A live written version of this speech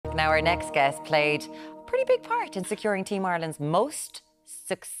Now, our next guest played a pretty big part in securing Team Ireland's most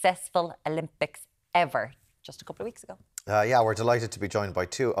successful Olympics ever just a couple of weeks ago. Yeah, we're delighted to be joined by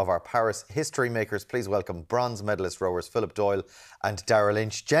two of our Paris history makers. Please welcome bronze medalist rowers Philip Doyle and Daire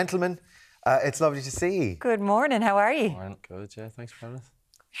Lynch. Gentlemen, it's lovely to see you. Good morning, how are you? Morning. Good, yeah, thanks for having us.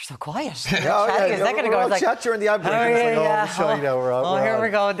 You're so quiet. A second ago. We'll chat during the ad break. Here we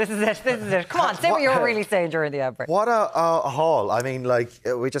go. This is it. Come on, say what you were really saying during the ad break. What a haul. I mean, like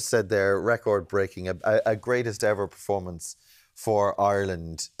we just said there, record-breaking, a greatest ever performance for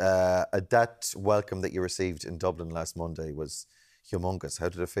Ireland. That welcome that you received in Dublin last Monday was humongous. How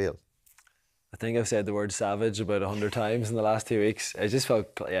did it feel? I think I've said the word savage about 100 times in the last 2 weeks. It just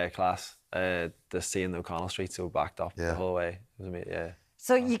felt, class. Just seeing the O'Connell Street so backed up the whole way. It was amazing, yeah.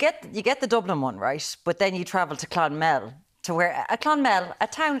 So you get the Dublin one, right? But then you travel to Clonmel, Clonmel, a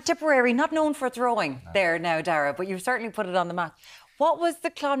town, Tipperary, not known for its rowing there now, Daire, but you've certainly put it on the map. What was the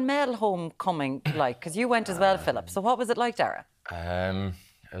Clonmel homecoming like? Because you went as well, Philip. So what was it like, Daire?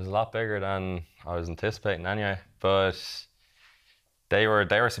 It was a lot bigger than I was anticipating anyway. But they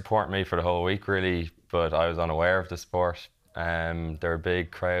were supporting me for the whole week, really. But I was unaware of the sport. There were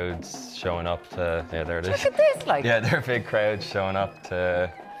big crowds showing up to... Yeah, there it is. Look at this, like... Yeah, there were big crowds showing up to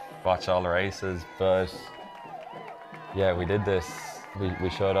watch all the races, but... Yeah, we did this. We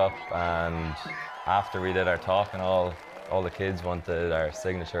showed up, and after we did our talk and all the kids wanted our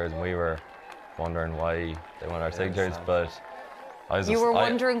signatures, and we were wondering why they wanted our signatures, but... You were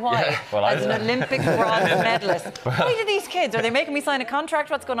wondering why? Yeah, well, as an Olympic bronze medalist. Why do these kids? Are they making me sign a contract?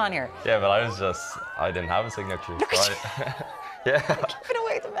 What's going on here? Yeah, but I didn't have a signature. Look so yeah. Giving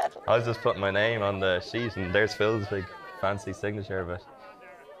away the medal. I was just putting my name on the sheet, and there's Phil's big fancy signature, but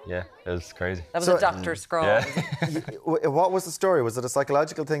yeah, it was crazy. That was a doctor's scroll. Yeah. What was the story? Was it a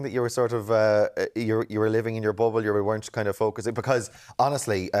psychological thing that you were sort of you were living in your bubble? You weren't kind of focusing? Because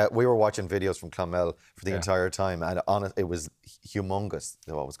honestly, we were watching videos from Clonmel for the entire time, and it was humongous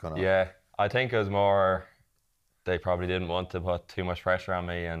what was going on. Yeah, I think it was more they probably didn't want to put too much pressure on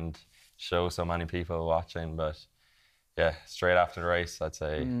me and show so many people watching, but. Yeah, straight after the race, I'd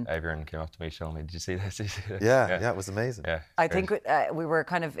say everyone came up to me showing me, did you see this? Did you see this? Yeah, it was amazing. Yeah, I think we were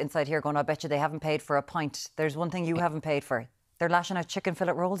kind of inside here going, I bet you they haven't paid for a pint. There's one thing you haven't paid for. They're lashing out chicken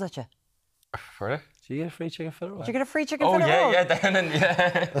fillet rolls at you. For it? Did you get a free chicken fillet roll? Did you get a free chicken fillet roll? Yeah,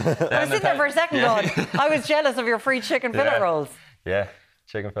 yeah. I was sitting there for a second going, I was jealous of your free chicken fillet rolls. Yeah.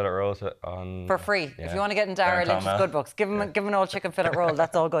 Chicken fillet rolls on... For free. Yeah. If you want to get in Daire Lynch's good books, give him an old chicken fillet roll.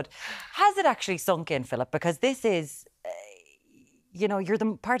 That's all good. Has it actually sunk in, Philip? Because this is... you know, you're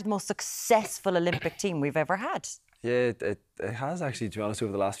part of the most successful Olympic team we've ever had. Yeah, it has actually, to be honest,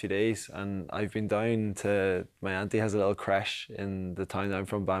 over the last few days. And I've been down to... My auntie has a little creche in the town I'm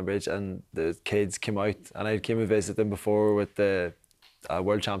from, Banbridge, and the kids came out, and I came and visited them before with the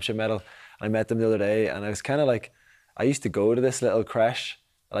World Championship medal. I met them the other day, and I was kind of like... I used to go to this little creche.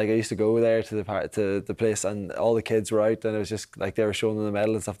 Like, I used to go there to the place, and all the kids were out, and it was just like they were showing them the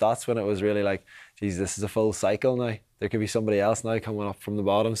medal and stuff. That's when it was really like, geez, this is a full cycle now. There could be somebody else now coming up from the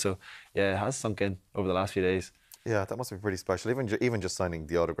bottom. So yeah, it has sunk in over the last few days. Yeah, that must be pretty special. Even just signing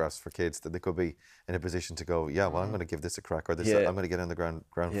the autographs for kids, that they could be in a position to go, yeah, well, I'm going to give this a crack, or this, I'm going to get on the ground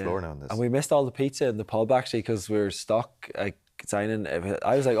floor now on this. And we missed all the pizza in the pub actually because we were stuck. Signing,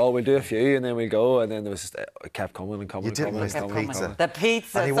 I was like, oh, we'll do a few and then we'll go, and then there was just, it kept coming and coming. You didn't miss the pizza. The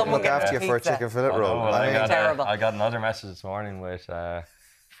pizza. And he wouldn't look after you for a chicken fillet roll. Terrible. I got another message this morning with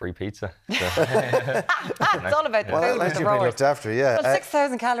free pizza. So. It's all about the food. Well, at least you've been looked after, yeah. Well,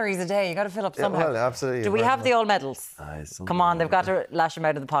 6,000 calories a day, you got to fill up somehow. Well, absolutely. Do we have the old medals? Come on, they've got to lash them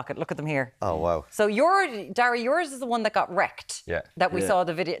out of the pocket. Look at them here. Oh, wow. So Daire, yours is the one that got wrecked. Yeah. That we saw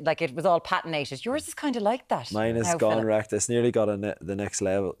the video, like it was all patinated. Yours is kind of like that. Mine has gone wrecked. It's nearly got the next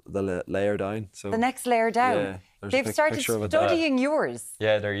level, the layer down. So the next layer down. Yeah. They've started studying yours.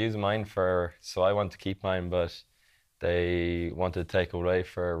 Yeah, they're using mine so I want to keep mine, but they wanted to take away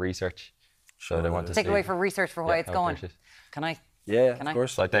for research. So they want to take away for research for why it's going. Can I? Yeah, of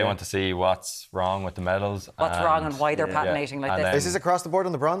course. Like they want to see what's wrong with the medals. What's wrong and why they're patinating like this. This is across the board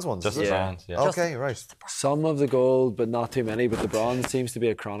on the bronze ones? Just the bronze, yeah. Okay, right. Some of the gold, but not too many. But the bronze seems to be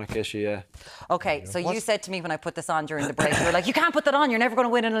a chronic issue, yeah. Okay, so you said to me when I put this on during the break, you were like, you can't put that on, you're never going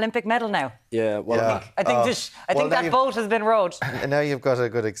to win an Olympic medal now. Yeah, well... I think that vote has been rowed. And now you've got a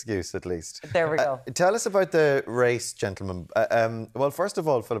good excuse, at least. There we go. Tell us about the race, gentlemen. Well, first of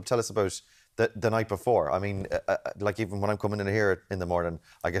all, Philip, tell us about the night before. I mean, like even when I'm coming in here in the morning,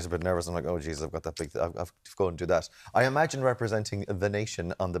 I get a bit nervous. I'm like, oh, geez, I've got that big... I've to go and do that. I imagine representing the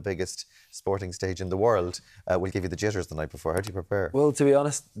nation on the biggest sporting stage in the world will give you the jitters the night before. How do you prepare? Well, to be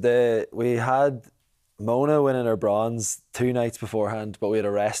honest, we had Mona winning her bronze 2 nights beforehand, but we had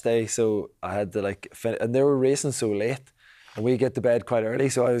a rest day, so I had to like and they were racing so late, and we get to bed quite early,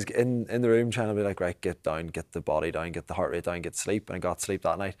 so I was in the room trying to be like, right, get down, get the body down, get the heart rate down, get sleep, and I got sleep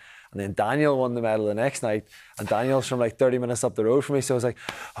that night. And then Daniel won the medal the next night, and Daniel's from like 30 minutes up the road from me, so I was like,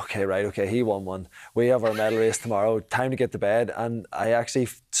 okay, he won one. We have our medal race tomorrow, time to get to bed. And I actually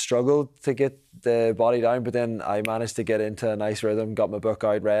struggled to get the body down, but then I managed to get into a nice rhythm, got my book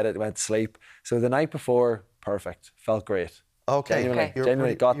out, read it, went to sleep. So the night before, perfect, felt great. Okay.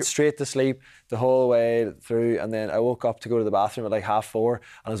 Genuinely got straight to sleep the whole way through, and then I woke up to go to the bathroom at like 4:30, and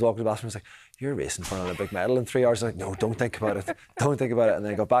I was walking to the bathroom, I was like, you're racing for an Olympic medal in 3 hours. I was like, no, don't think about it. Don't think about it. And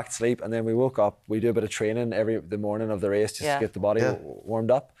then I got back to sleep, and then we woke up. We do a bit of training the morning of the race just to get the body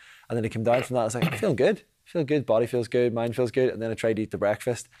warmed up. And then I came down from that. I was like, I'm feeling good. Body feels good. Mind feels good. And then I tried to eat the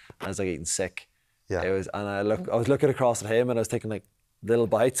breakfast, and I was like eating sick. Yeah. I was looking across at him, and I was taking like little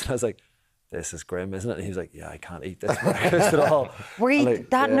bites, and I was like, this is grim, isn't it? And he was like, yeah, I can't eat this breakfast at all. Were you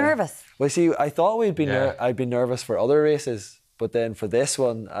that nervous? Well, see, I thought I'd be nervous for other races, but then for this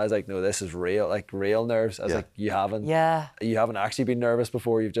one, I was like, no, this is real, like real nerves. I was like, you haven't actually been nervous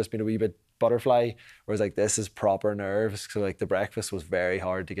before. You've just been a wee bit butterfly. Whereas like, this is proper nerves. So like, the breakfast was very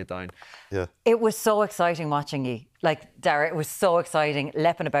hard to get down. Yeah. It was so exciting watching you. Like, Daire, it was so exciting,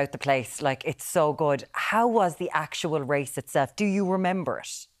 leaping about the place. Like, it's so good. How was the actual race itself? Do you remember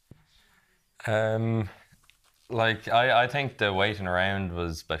it? Like, I think the waiting around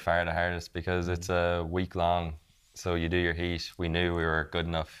was by far the hardest, because it's a week long. So you do your heat. We knew we were good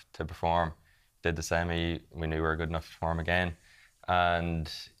enough to perform. Did the semi. We knew we were good enough to perform again.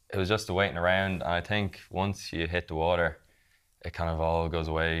 And it was just the waiting around. And I think once you hit the water, it kind of all goes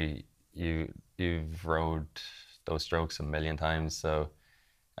away. You've rode those strokes a million times. So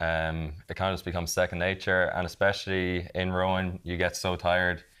it kind of just becomes second nature. And especially in rowing, you get so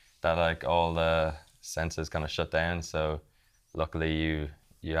tired that like all the senses kind of shut down. So luckily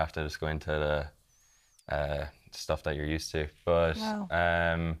you have to just go into the stuff that you're used to. But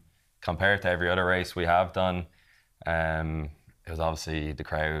compared to every other race we have done, it was obviously, the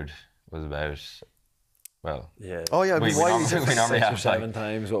crowd was about, well, yeah. Oh yeah. we normally 6 have or 7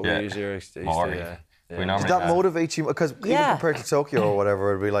 times what we usually are used to. more. Yeah. We normally Did that have, motivate you? Because even compared to Tokyo or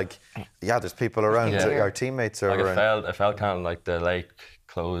whatever, it'd be like, yeah, there's people around. Yeah. Our teammates are like around. it felt kind of like the lake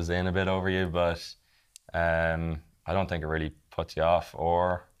closed in a bit over you, but I don't think it really puts you off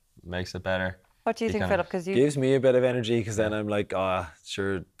or makes it better. What do you think, Philip? Because you Gives me a bit of energy, because then I'm like,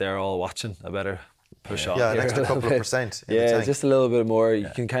 sure, they're all watching. I better push on. Yeah, an here extra a little couple bit. of percent in the Yeah, tank. just a little bit more. You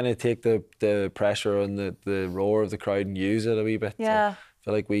can kind of take the pressure on the roar of the crowd and use it a wee bit. Yeah. So I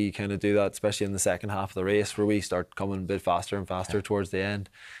feel like we kind of do that, especially in the second half of the race, where we start coming a bit faster and faster towards the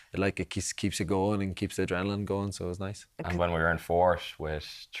end. It keeps it going and keeps the adrenaline going, so it was nice. And when we were in fourth with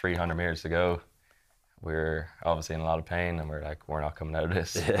 300 metres to go, we were obviously in a lot of pain, and we're like, we're not coming out of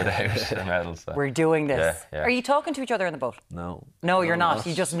this without a medal. So. we're doing this. Yeah. Are you talking to each other in the boat? No. No, you're not.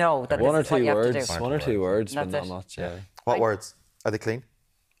 You just know that One or this is what two you have to words. do. One or two words, but That's not it. much. Yeah. What words? Are they clean?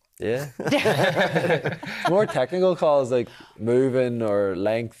 Yeah. More technical calls like moving or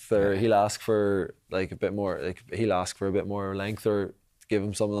length, or he'll ask for like a bit more. Like he'll ask for a bit more length, or give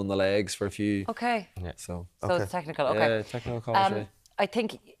him something on the legs for a few. Okay. So So it's technical. Okay. yeah, technical calls. Right. I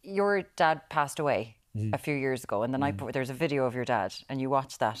think your dad passed away a few years ago, and the night before, there's a video of your dad, and you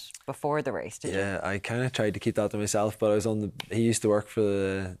watched that before the race, did you? Yeah, I kind of tried to keep that to myself, but I was on he used to work for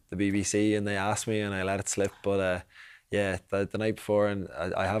the BBC, and they asked me, and I let it slip. But yeah, the night before, and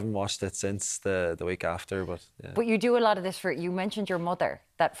I haven't watched it since the week after. But yeah. But you do a lot of this you mentioned your mother,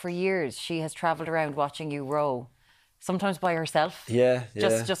 that for years she has travelled around watching you row, sometimes by herself. Yeah.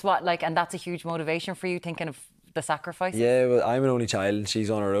 Just what, like, and that's a huge motivation for you, thinking of the sacrifices. Yeah, well, I'm an only child, and she's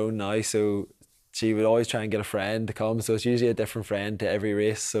on her own now, so she would always try and get a friend to come. So it's usually a different friend to every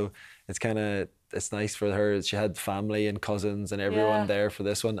race. So it's nice for her. She had family and cousins and everyone there for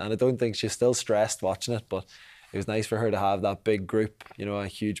this one, and I don't think she's still stressed watching it, but it was nice for her to have that big group, a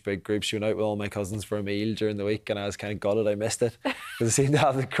huge big group. She went out with all my cousins for a meal during the week, and I was kind of gutted I missed it because I seemed to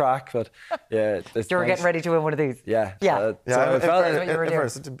have the crack. But yeah, You were getting ready to win one of these. Yeah. Yeah. So I felt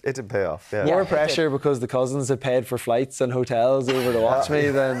It did pay off. Yeah. more pressure because the cousins had paid for flights and hotels over to watch me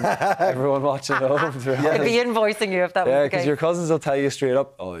than everyone watching at home. I'd be invoicing you if that was the because case. your cousins will tell you straight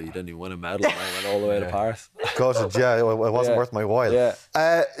up, oh, you didn't even win a medal, and I went all the way to Paris. Gutted, yeah, it wasn't Yeah. worth my while.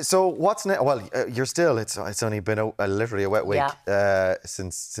 Yeah. So what's next? Well, you're still. It's only been literally a wet week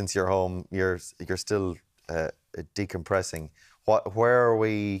since you're home. You're still decompressing. Where are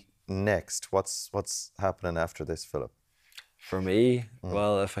we next? What's happening after this, Philip? For me,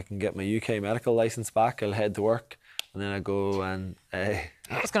 well, if I can get my UK medical licence back, I'll head to work. and then I go and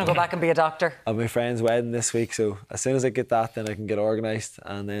Just going to go back and be a doctor. I have my friend's wedding this week. So as soon as I get that, then I can get organised.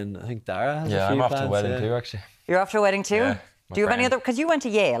 And then I think Dara has a few I'm off to plans, a wedding too, actually. You're off to a wedding too? Yeah, Do you have any other? Because you went to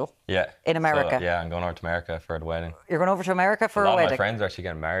Yale. Yeah. In America. So, yeah, I'm going over to America for the wedding. You're going over to America for a lot a wedding. of my friends are actually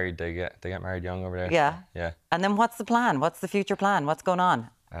getting married. They get married young over there. Yeah. So, yeah. And then what's the plan? What's the future plan? What's going on?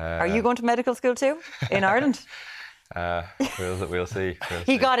 Are you going to medical school too in Ireland? We'll see.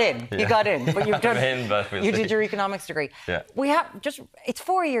 He got in. He got in. But you've done. I'm in, but we'll you see. did your economics degree. Yeah. We have it's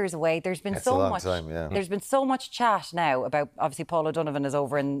 4 years away. There's been It's so a long much. time, yeah. There's been so much chat now about, obviously Paul O'Donovan is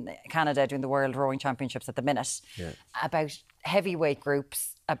over in Canada doing the World Rowing Championships at the minute. Yeah. About heavyweight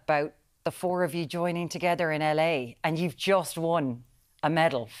groups, about the four of you joining together in LA, and you've just won a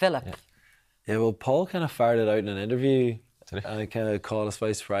medal, Philip. Yeah, well, Paul kind of fired it out in an interview. And it kind of caught us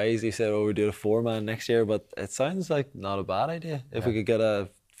by surprise. He said, we're doing a 4-man next year, but it sounds like not a bad idea. If we could get a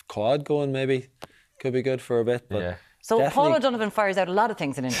quad going, maybe, could be good for a bit. But So Paul definitely- O'Donovan fires out a lot of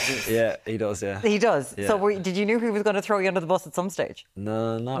things in interviews. Yeah, he does, yeah. He does. Yeah. So did you know he was going to throw you under the bus at some stage?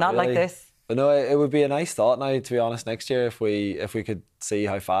 No, not Not like really. this? But no, it would be a nice thought now, to be honest, next year if we could see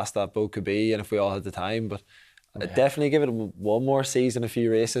how fast that boat could be and if we all had the time. But I'd definitely give it one more season, a few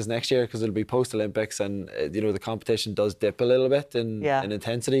races next year, because it'll be post-Olympics and, the competition does dip a little bit in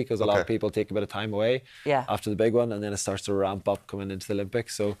intensity because a lot of people take a bit of time away after the big one, and then it starts to ramp up coming into the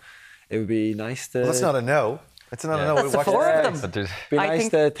Olympics. So it would be nice to... Well, that's not a no. It's not a no. That's the four of them. It'd be nice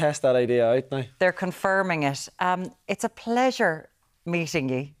to test that idea out now. They're confirming it. It's a pleasure meeting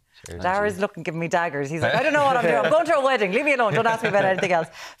you. Dara's looking, giving me daggers. He's like, I don't know what I'm doing. I'm going to a wedding. Leave me alone. Don't ask me about anything else.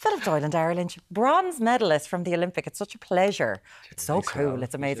 Philip Doyle Daire Lynch, bronze medalist from the Olympic. It's such a pleasure. It's so cool.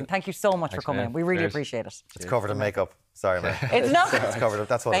 It's amazing. Thank you so much for coming in. We really appreciate it. It's covered in makeup. Sorry, man. It's not. It's covered up.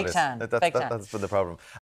 That's what Fake it is. tan. Fake tan. That's the problem.